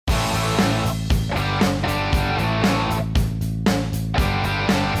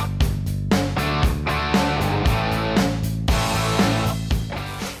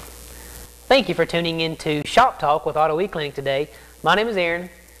Thank you for tuning in to Shop Talk with Auto eClinic today. My name is Aaron.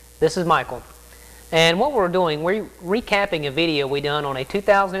 This is Michael. And what we're doing, we're recapping a video we done on a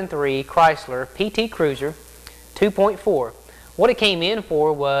 2003 Chrysler PT Cruiser 2.4. What it came in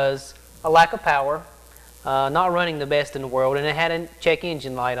for was a lack of power, not running the best in the world, and it had a check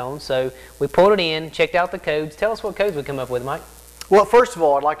engine light on. So we pulled it in, checked out the codes. Tell us what codes we come up with, Mike. Well, first of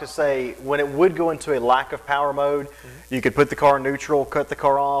all, I'd like to say when it would go into a lack of power mode, you could put the car in neutral, cut the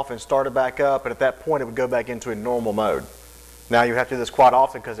car off, and start it back up, and at that point it would go back into a normal mode. Now you have to do this quite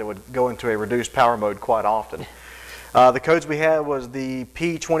often because it would go into a reduced power mode quite often. The codes we had was the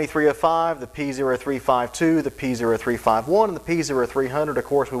P2305, the P0352, the P0351, and the P0300. Of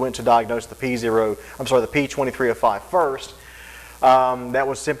course, we went to diagnose the P2305 first. That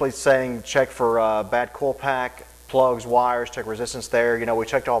was simply saying check for bad coil pack, plugs, wires, check resistance there. You know, we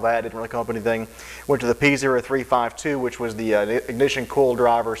checked all that, didn't really come up with anything. Went to the P0352, which was the ignition coil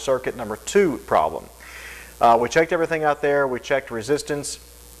driver circuit number 2 problem. We checked everything out there. We checked resistance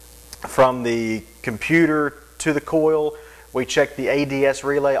from the computer to the coil. We checked the ADS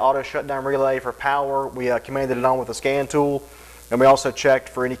relay, auto shutdown relay, for power. We commanded it on with a scan tool. And we also checked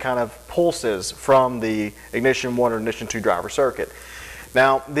for any kind of pulses from the ignition 1 or ignition 2 driver circuit.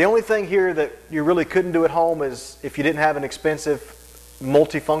 Now, the only thing here that you really couldn't do at home is if you didn't have an expensive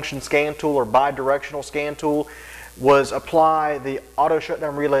multifunction scan tool or bidirectional scan tool, was apply the auto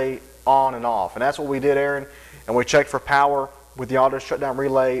shutdown relay on and off. And that's what we did, Aaron. And we checked for power with the auto shutdown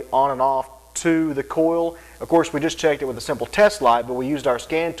relay on and off to the coil. Of course, we just checked it with a simple test light, but we used our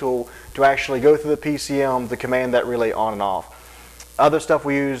scan tool to actually go through the PCM to command that relay on and off. Other stuff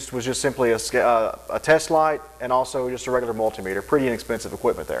we used was just simply a test light and also just a regular multimeter. Pretty inexpensive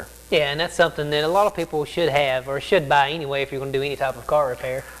equipment there. Yeah, and that's something that a lot of people should have or should buy anyway if you're going to do any type of car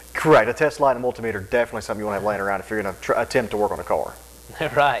repair. Correct. A test light and multimeter, definitely something you want to have laying around if you're going to attempt to work on a car.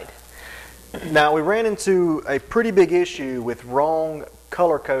 Right. Now, we ran into a pretty big issue with wrong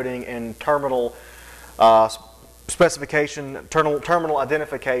color coding and terminal specification, terminal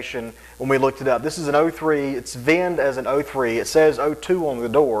identification when we looked it up. This is an 03, it's VINed as an 03, it says 02 on the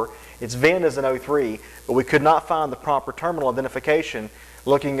door, it's VINed as an 03, but we could not find the proper terminal identification.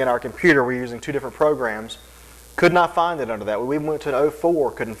 Looking at our computer, we're using 2 different programs, could not find it under that. We went to an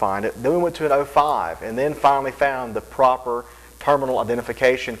 04, couldn't find it, then we went to an 05, and then finally found the proper terminal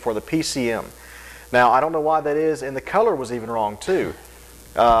identification for the PCM. Now, I don't know why that is, and the color was even wrong too.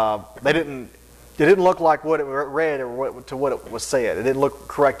 It didn't look like what it read or what it was said. It didn't look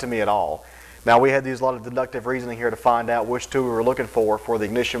correct to me at all. Now, we had to use a lot of deductive reasoning here to find out which 2 we were looking for the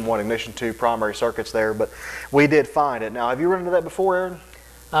ignition 1, ignition 2 primary circuits there, but we did find it. Now, have you run into that before, Aaron?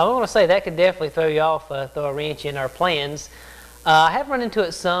 I want to say that could definitely throw you off, throw a wrench in our plans. I have run into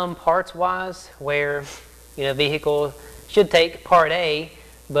it some parts-wise where, you know, vehicle should take part A,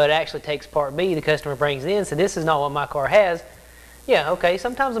 but actually takes part B. The customer brings it in, so this is not what my car has. Yeah, okay,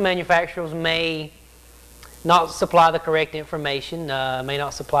 sometimes the manufacturers may not supply the correct information, may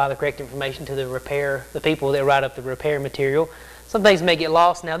not supply the correct information to the people that write up the repair material. Some things may get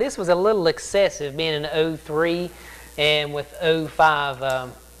lost. Now, this was a little excessive, being an 03 and with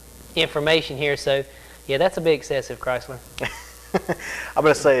 05 information here, so yeah, that's a bit excessive, Chrysler. I'm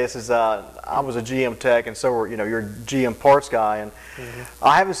going to say this is, I was a GM tech, and so were, you know, you're a GM parts guy, and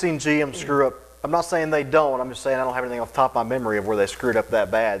I haven't seen GM screw up. I'm not saying they don't. I'm just saying I don't have anything off the top of my memory of where they screwed up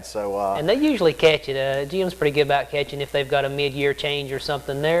that bad. So. And they usually catch it. GM's pretty good about catching if they've got a mid-year change or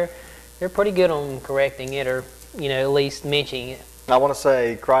something. They're pretty good on correcting it, or you know, at least mentioning it. I want to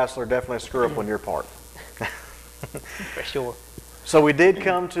say Chrysler definitely screw up on your part. For sure. So we did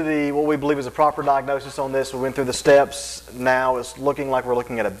come to what we believe is a proper diagnosis on this. We went through the steps. Now it's looking like we're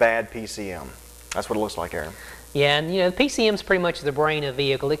looking at a bad PCM. That's what it looks like, Aaron. Yeah, and you know, the PCM is pretty much the brain of the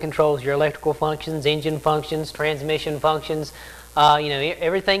vehicle. It controls your electrical functions, engine functions, transmission functions. You know,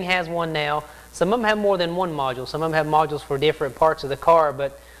 everything has one now. Some of them have more than one module. Some of them have modules for different parts of the car,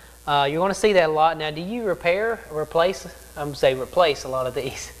 but you're going to see that a lot. Now, do you repair or replace? I'm going to say replace a lot of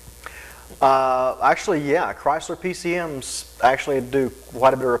these. Actually, yeah, Chrysler PCMs actually do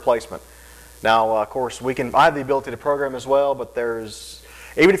quite a bit of replacement. Now, of course, I have the ability to program as well, but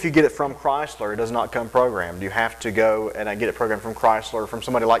even if you get it from Chrysler, it does not come programmed. You have to go and get it programmed from Chrysler, from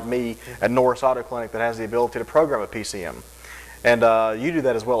somebody like me at Norris Auto Clinic that has the ability to program a PCM. And you do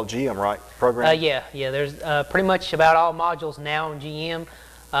that as well at GM, right? Program? Yeah. There's pretty much about all modules now in GM.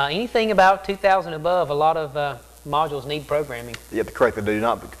 Anything about 2000 above, a lot of modules need programming. Yeah, correct. They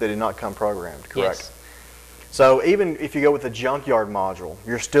do not come programmed. Correct. Yes. So even if you go with the junkyard module,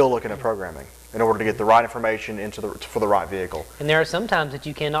 you're still looking at programming in order to get the right information for the right vehicle. And there are some times that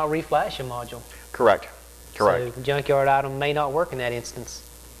you cannot reflash a module. Correct. Correct. So the junkyard item may not work in that instance.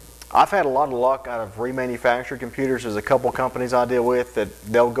 I've had a lot of luck out of remanufactured computers. There's a couple companies I deal with that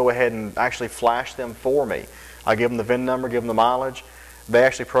they'll go ahead and actually flash them for me. I give them the VIN number, give them the mileage. They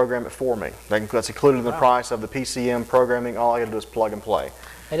actually program it for me. That's included in the price of the PCM programming. All I got to do is plug and play.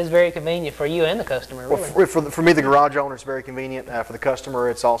 It is very convenient for you and the customer, really. Well, for me, the garage owner, it's very convenient. For the customer,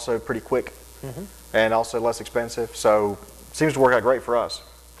 it's also pretty quick and also less expensive. So it seems to work out great for us.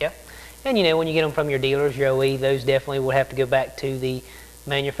 Yep. And you know, when you get them from your dealers, your OE, those definitely will have to go back to the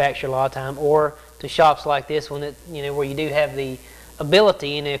manufacturer a lot of time, or to shops like this one that, you know, where you do have the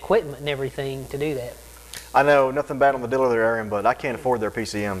ability and the equipment and everything to do that. I know nothing bad on the dealer they're airing, but I can't afford their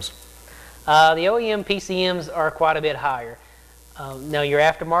PCMs. The OEM PCMs are quite a bit higher. Now your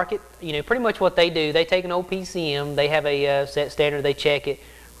aftermarket, you know, pretty much what they do, they take an old PCM, they have a set standard, they check it,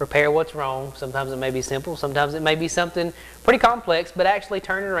 repair what's wrong. Sometimes it may be simple, sometimes it may be something pretty complex, but actually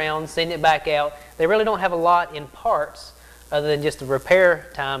turn it around, send it back out. They really don't have a lot in parts other than just the repair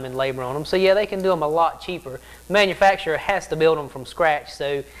time and labor on them. So yeah, they can do them a lot cheaper. The manufacturer has to build them from scratch,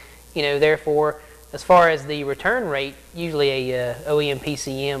 so, you know, therefore, as far as the return rate, usually a OEM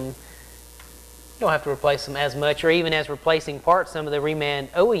PCM, you don't have to replace them as much, or even as replacing parts, some of the reman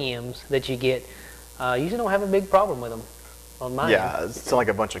OEMs that you get, usually don't have a big problem with them on mine. Yeah, it's like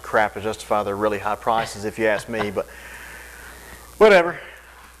a bunch of crap to justify their really high prices if you ask me, but whatever.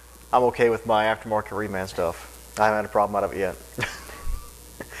 I'm okay with my aftermarket reman stuff. I haven't had a problem out of it yet.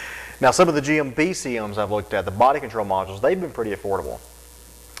 Now, some of the GM BCMs I've looked at, the body control modules, they've been pretty affordable.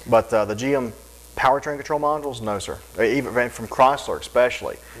 But the GM powertrain control modules, no sir. Even from Chrysler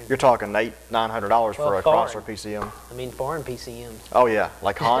especially. You're talking $800–900 for a Chrysler PCM. I mean foreign PCMs. Oh yeah,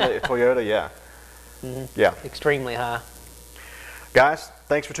 like Honda, Toyota, yeah. Yeah. Extremely high. Guys,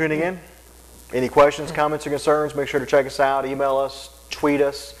 thanks for tuning in. Any questions, comments, or concerns, make sure to check us out. Email us, tweet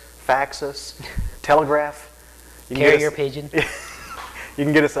us, fax us, telegraph. Carrier pigeon. You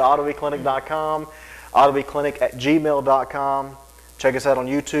can get us at autobclinic.com, autobclinic@gmail.com. Check us out on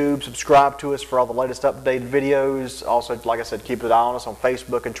YouTube. Subscribe to us for all the latest updated videos. Also, like I said, keep an eye on us on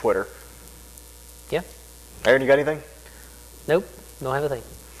Facebook and Twitter. Yeah. Aaron, you got anything? Nope. Don't have a thing.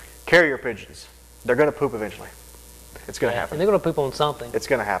 Carrier pigeons. They're going to poop eventually. It's going to happen. And they're going to poop on something. It's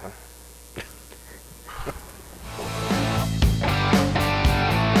going to happen.